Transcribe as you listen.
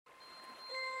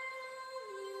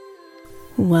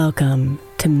Welcome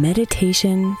to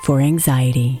Meditation for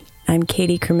Anxiety. I'm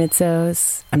Katie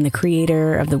Kermitzos. I'm the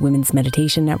creator of the Women's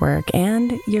Meditation Network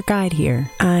and your guide here.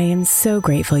 I am so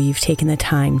grateful you've taken the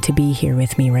time to be here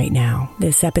with me right now.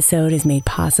 This episode is made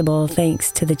possible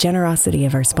thanks to the generosity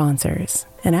of our sponsors.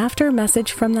 And after a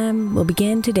message from them, we'll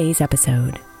begin today's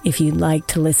episode. If you'd like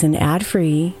to listen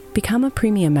ad-free, become a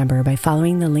premium member by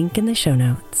following the link in the show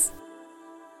notes.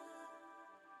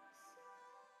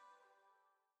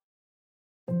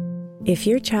 If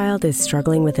your child is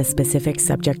struggling with a specific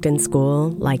subject in school,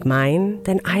 like mine,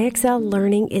 then IXL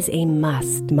Learning is a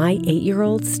must. My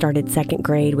 8-year-old started second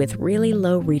grade with really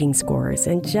low reading scores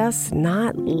and just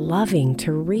not loving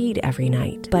to read every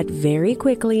night. But very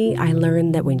quickly, I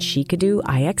learned that when she could do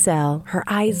IXL, her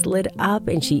eyes lit up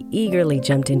and she eagerly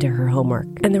jumped into her homework.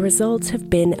 And the results have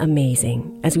been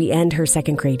amazing. As we end her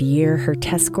second grade year, her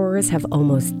test scores have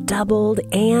almost doubled,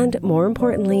 and more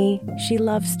importantly, she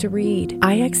loves to read.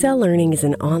 IXL Learning is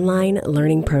an online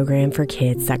learning program for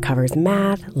kids that covers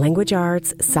math, language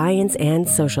arts, science, and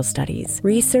social studies.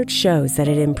 Research shows that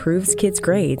it improves kids'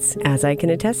 grades, as I can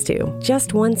attest to.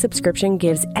 Just one subscription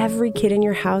gives every kid in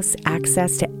your house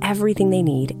access to everything they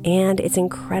need, and it's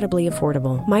incredibly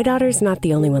affordable. My daughter's not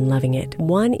the only one loving it.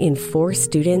 1 in 4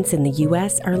 students in the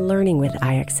U.S. are learning with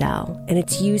IXL, and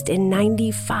it's used in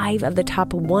 95 of the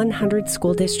top 100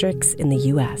 school districts in the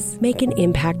U.S. Make an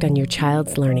impact on your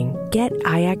child's learning. Get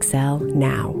IXL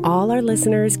now. All our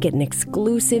listeners get an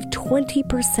exclusive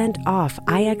 20% off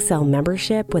IXL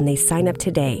membership when they sign up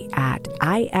today at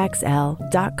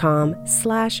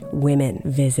IXL.com/women.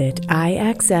 Visit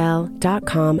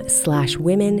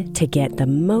IXL.com/women to get the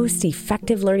most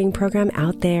effective learning program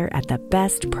out there at the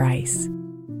best price.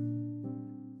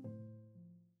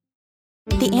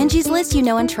 The Angie's List you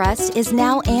know and trust is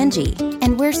now Angie,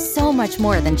 and we're so much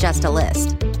more than just a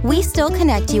list. We still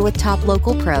connect you with top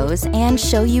local pros and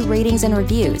show you ratings and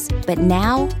reviews, but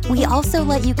now we also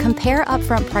let you compare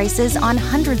upfront prices on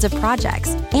hundreds of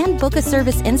projects and book a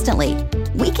service instantly.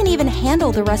 We can even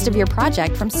handle the rest of your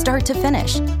project from start to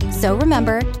finish. So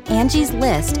remember, Angie's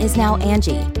List is now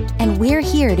Angie, and we're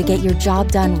here to get your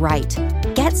job done right.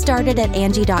 Get started at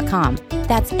Angie.com.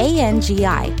 That's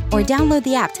ANGI, or download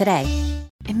the app today.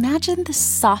 Imagine the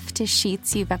softest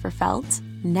sheets you've ever felt.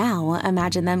 Now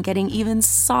imagine them getting even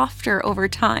softer over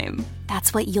time.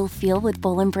 That's what you'll feel with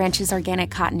Boll & Branch's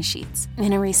organic cotton sheets.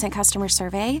 In a recent customer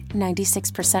survey,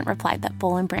 96% replied that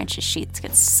Boll & Branch's sheets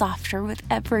get softer with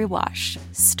every wash.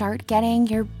 Start getting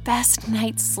your best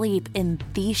night's sleep in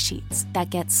these sheets that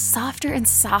get softer and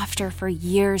softer for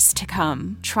years to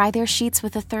come. Try their sheets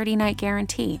with a 30-night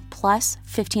guarantee, plus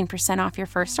 15% off your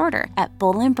first order at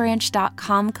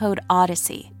bollandbranch.com code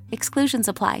Odyssey. Exclusions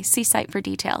apply. See site for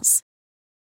details.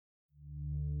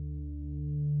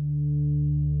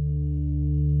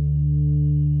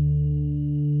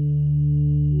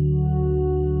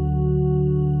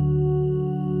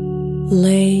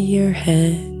 Lay your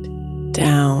head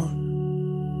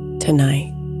down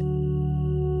tonight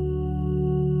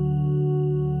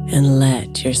and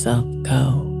let yourself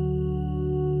go.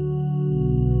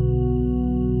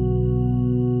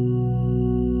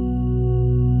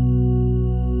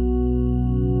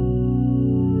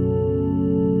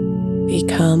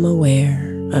 Become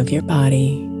aware of your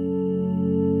body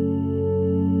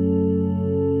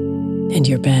and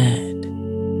your bed,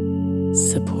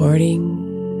 supporting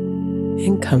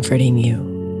and comforting you.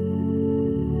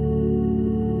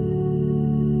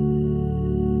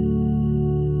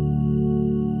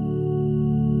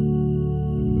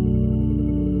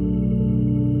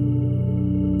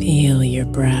 Feel your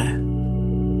breath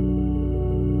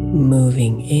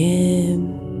moving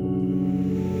in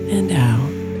and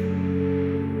out.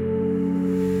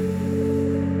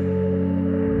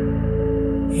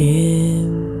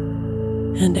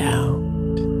 In and out.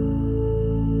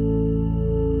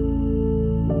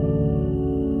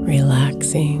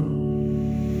 Relaxing,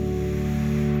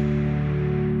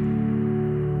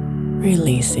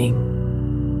 releasing.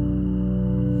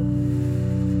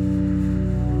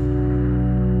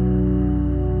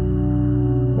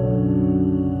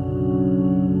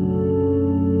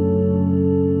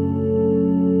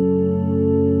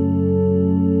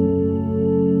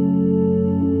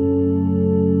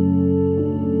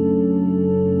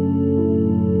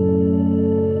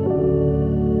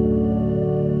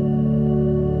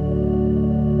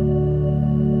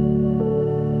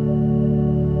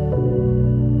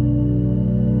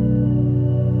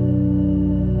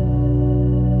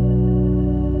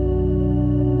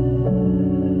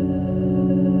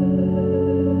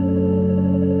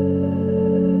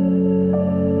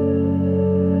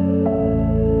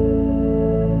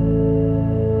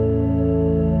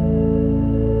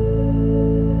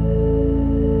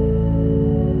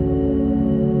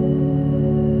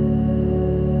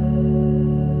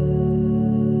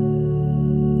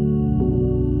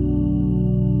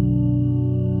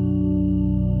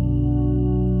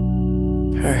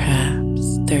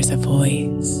 Perhaps there's a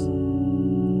voice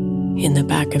in the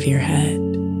back of your head,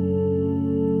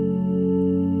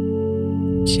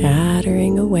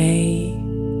 chattering away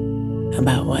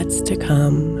about what's to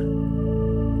come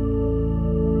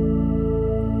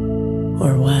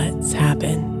or what's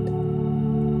happened.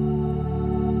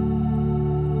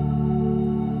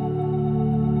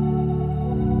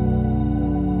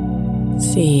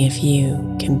 See if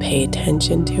you can pay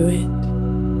attention to it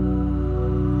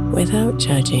without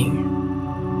judging.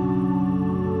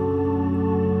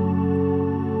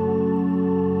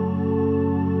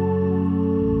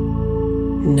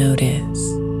 Notice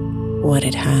what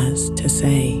it has to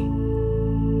say.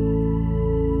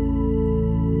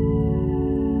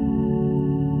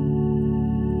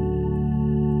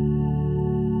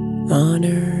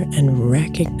 Honor and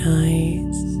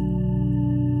recognize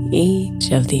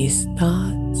each of these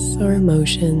thoughts or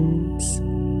emotions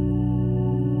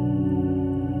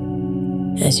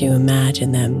as you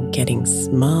imagine them getting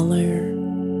smaller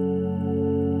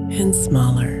and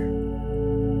smaller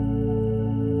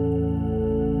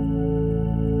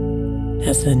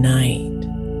as the night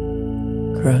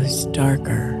grows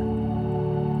darker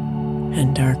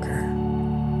and darker.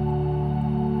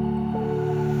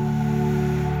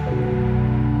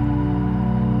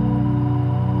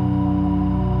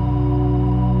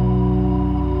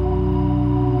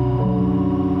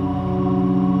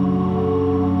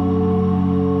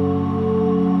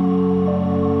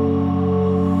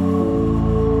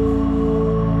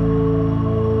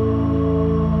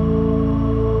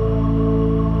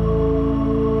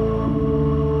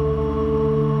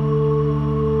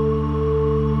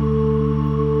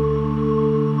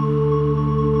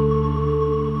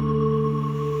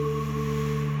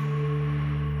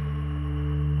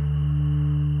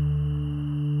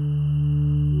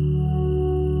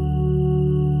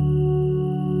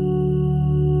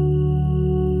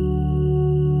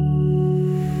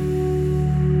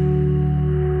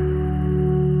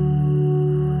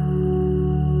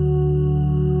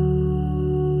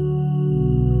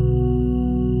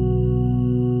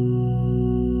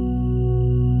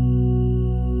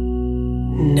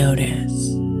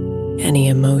 Notice any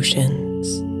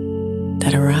emotions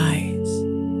that arise.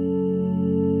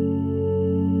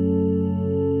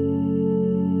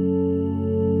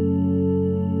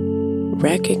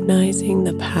 Recognizing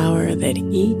the power that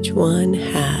each one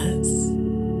has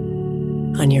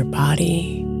on your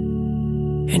body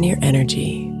and your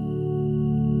energy.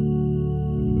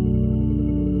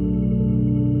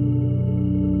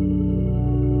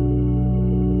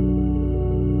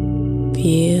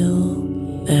 Feel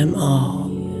them all.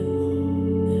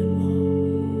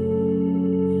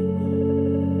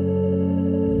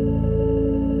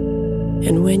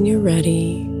 And when you're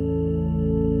ready,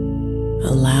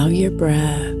 allow your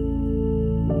breath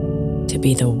to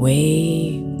be the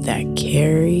wave that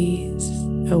carries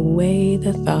away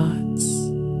the thoughts,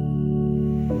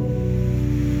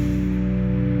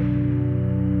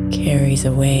 carries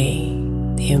away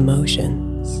the emotions.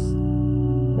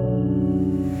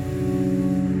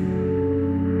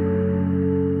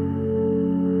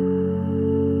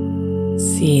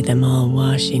 See them all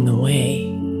washing away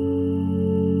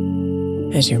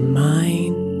as your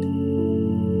mind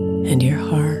and your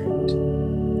heart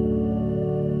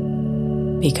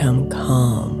become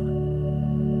calm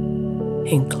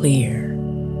and clear.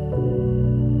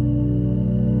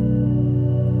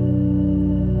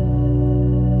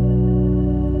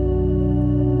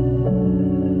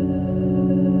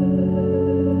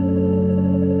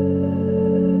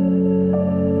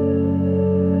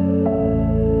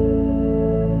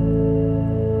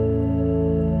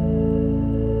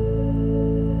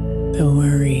 The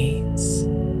worries,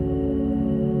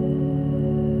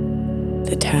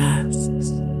 the tasks,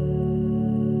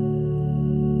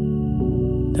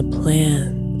 the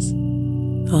plans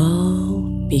all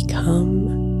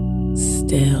become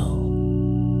still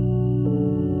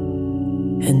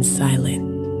and silent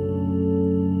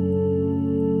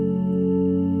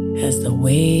as the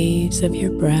waves of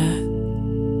your breath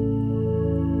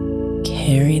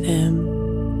carry them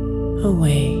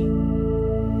away.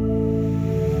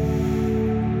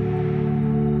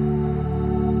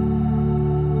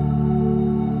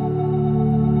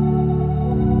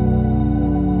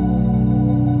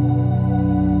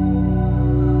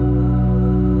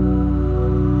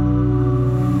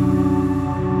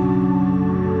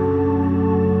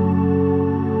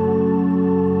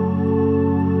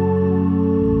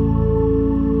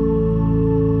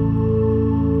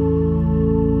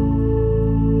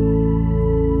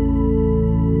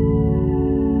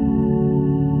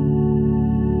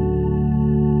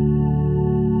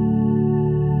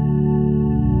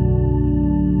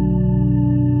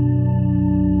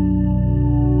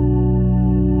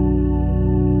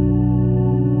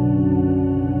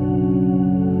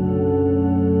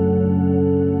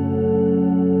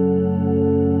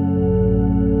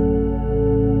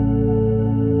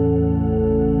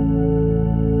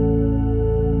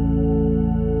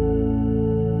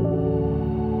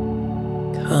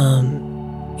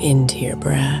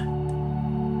 breath.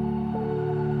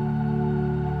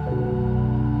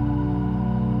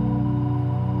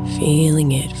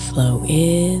 Feeling it flow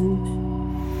in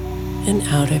and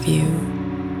out of you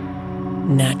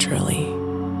naturally.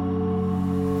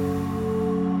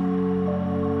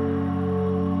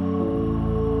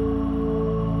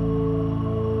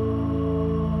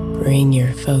 Bring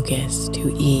your focus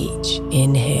to each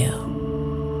inhale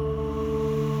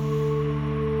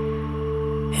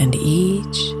and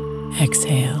each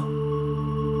exhale.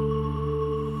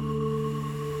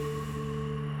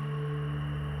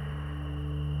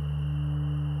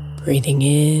 Breathing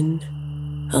in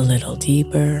a little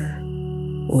deeper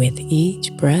with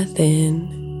each breath in.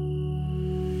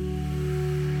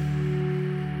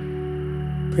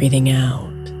 Breathing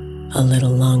out a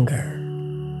little longer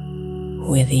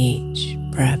with each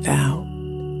breath out.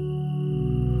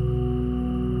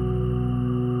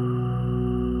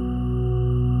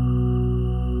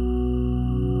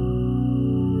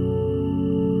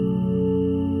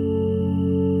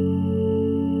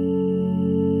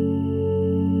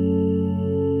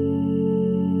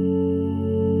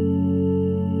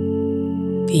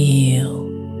 Feel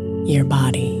your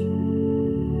body.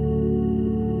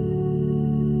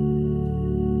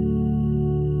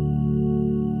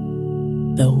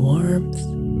 The warmth,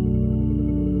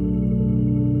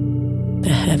 the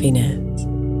heaviness,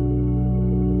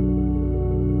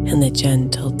 and the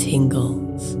gentle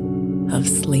tingles of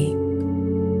sleep.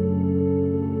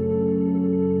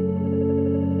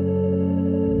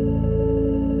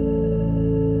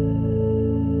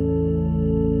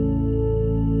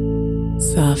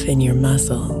 Soften your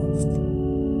muscles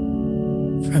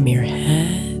from your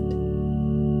head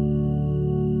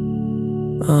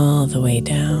all the way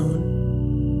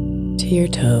down to your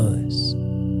toes.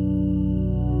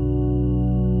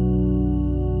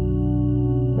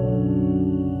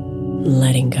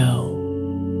 Letting go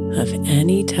of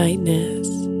any tightness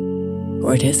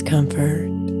or discomfort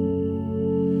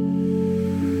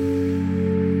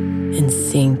and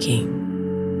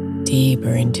sinking deeper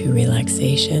into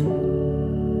relaxation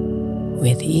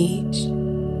with each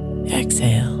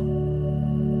exhale.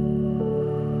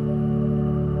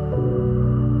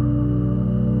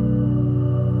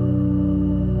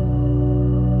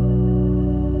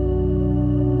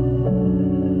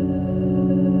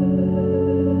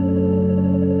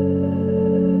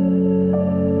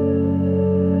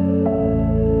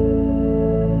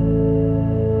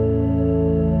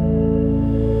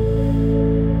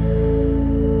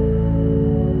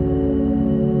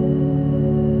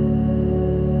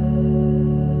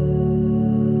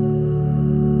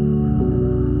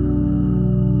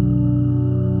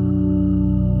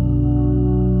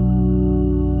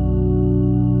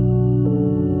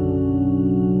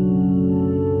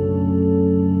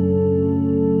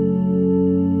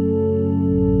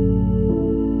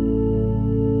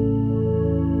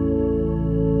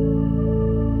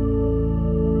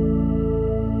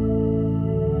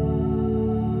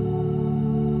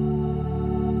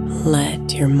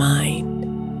 Let your mind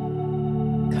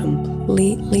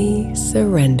completely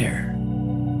surrender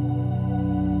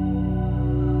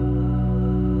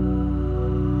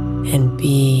and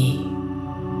be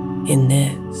in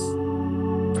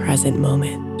this present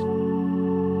moment.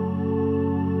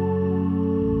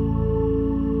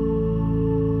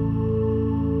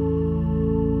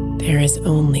 There is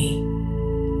only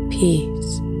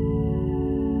peace.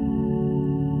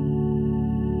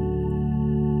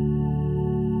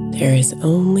 There is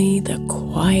only the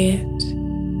quiet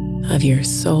of your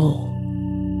soul.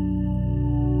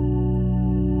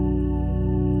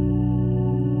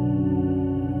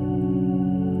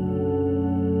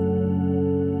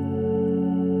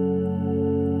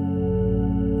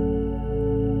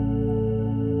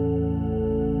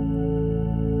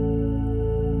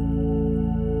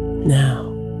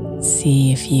 Now,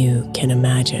 see if you can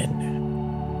imagine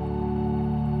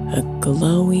a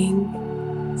glowing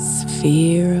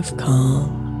sphere of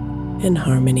calm and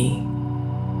harmony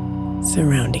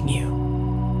surrounding you.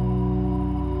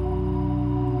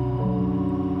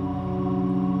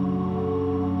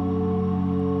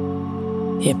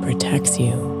 It protects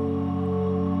you,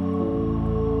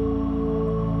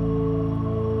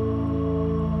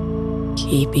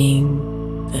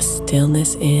 keeping the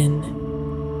stillness in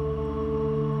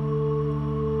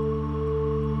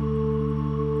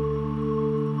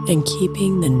and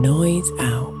keeping the noise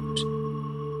out.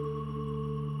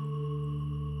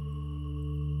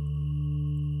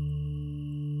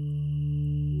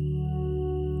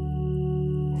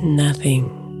 Nothing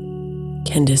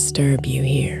can disturb you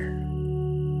here.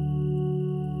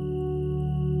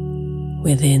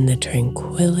 Within the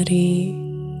tranquility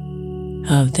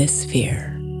of the sphere.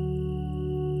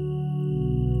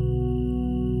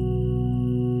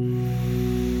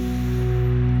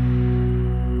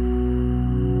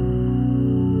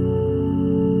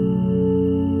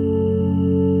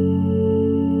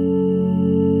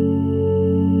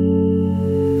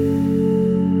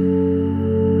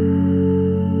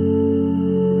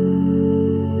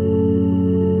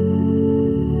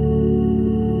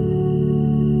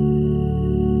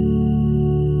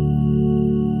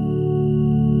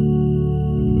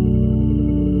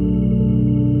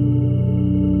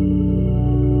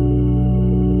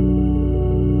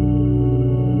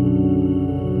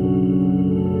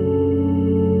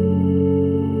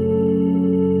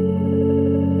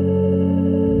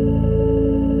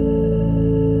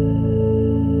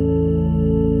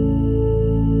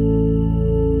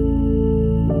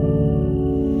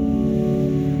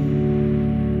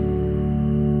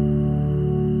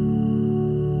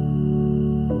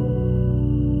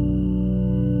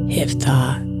 If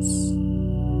thoughts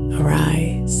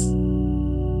arise,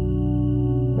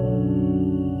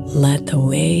 let the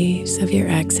waves of your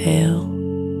exhale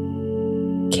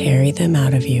carry them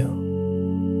out of you,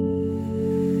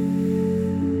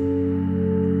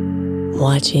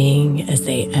 watching as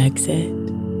they exit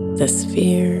the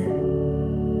sphere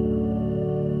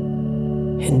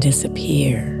and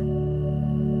disappear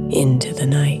into the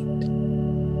night.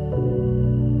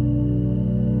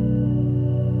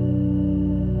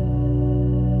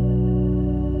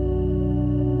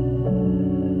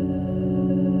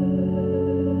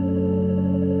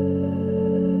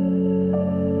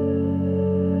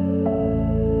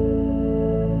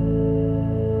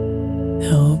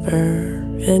 Over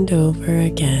and over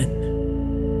again,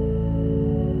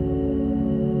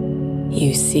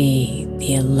 you see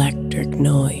the electric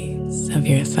noise of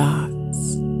your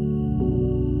thoughts.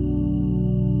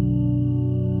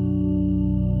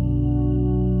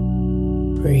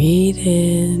 Breathe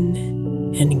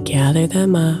in and gather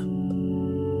them up.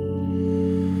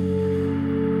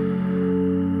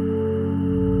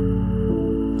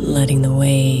 Letting the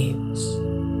waves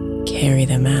carry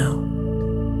them out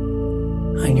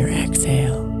on your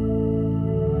exhale.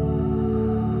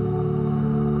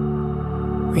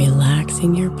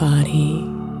 Relaxing your body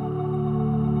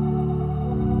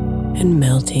and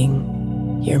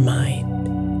melting your mind.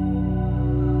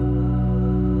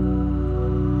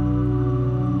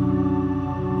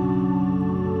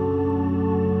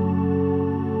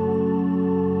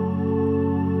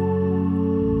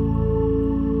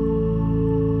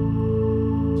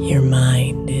 Your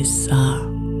mind is soft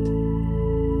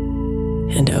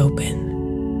and open.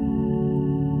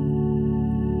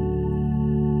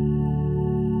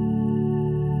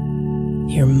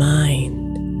 Your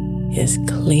mind is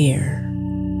clear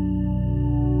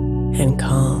and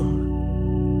calm.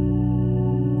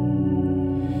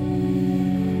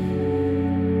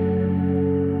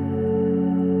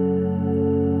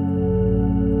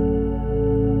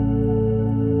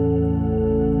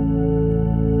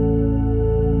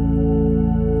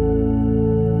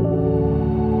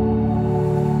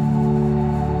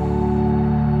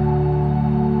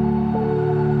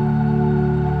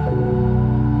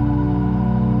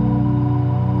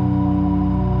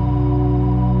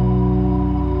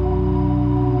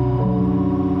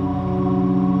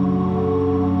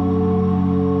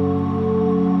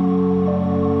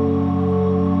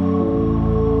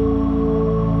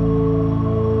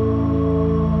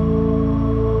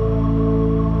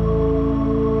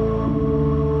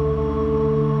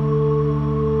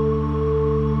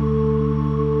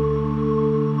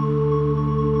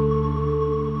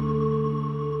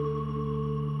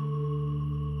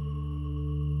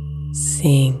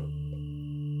 Sink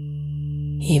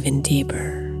even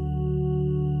deeper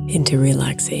into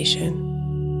relaxation.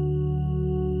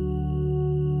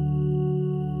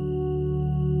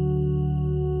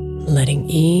 Letting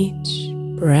each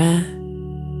breath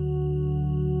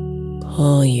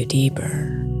pull you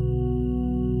deeper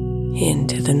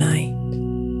into the night.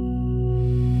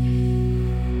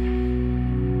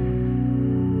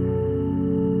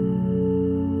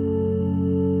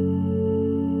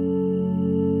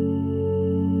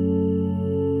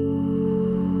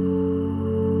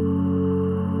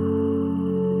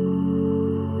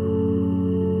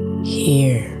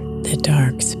 Here, the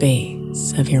dark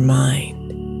space of your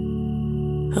mind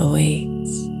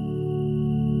awaits.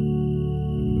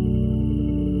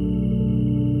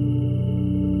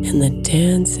 And the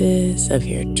dances of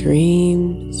your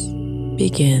dreams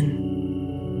begin.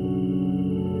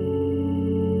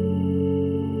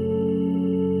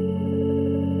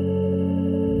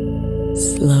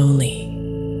 Slowly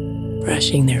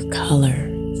brushing their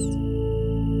colors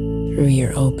through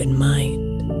your open mind.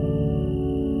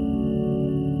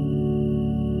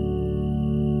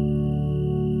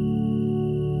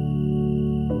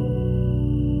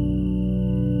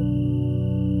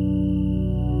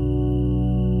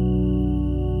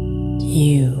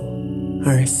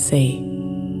 are safe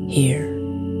here.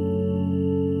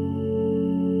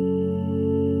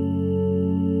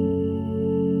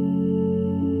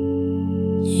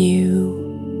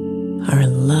 You are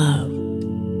loved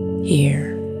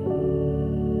here.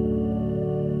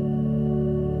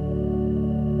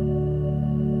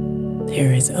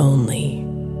 There is only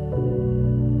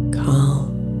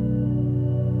calm.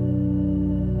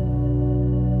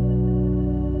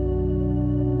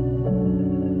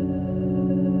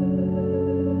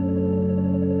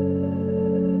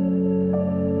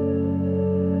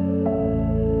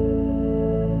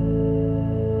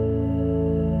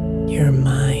 Your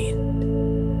mind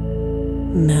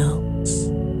melts,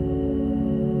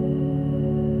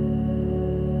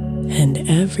 and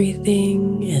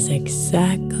everything is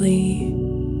exactly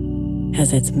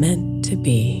as it's meant to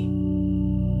be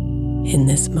in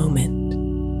this moment.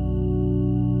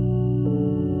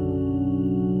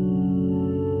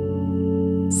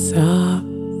 Soft,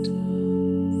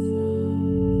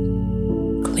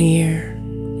 clear,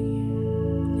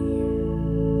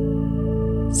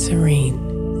 serene.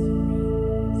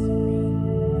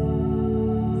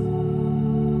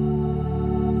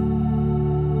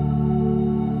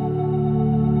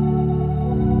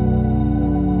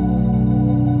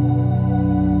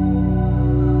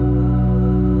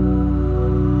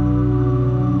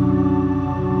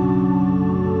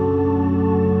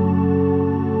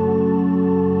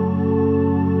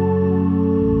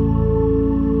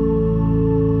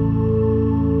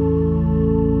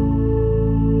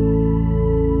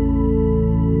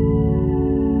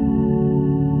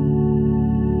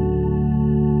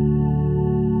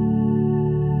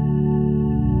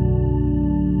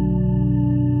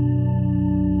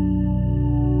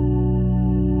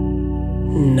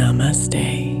 Namaste,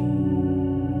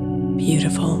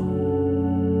 beautiful.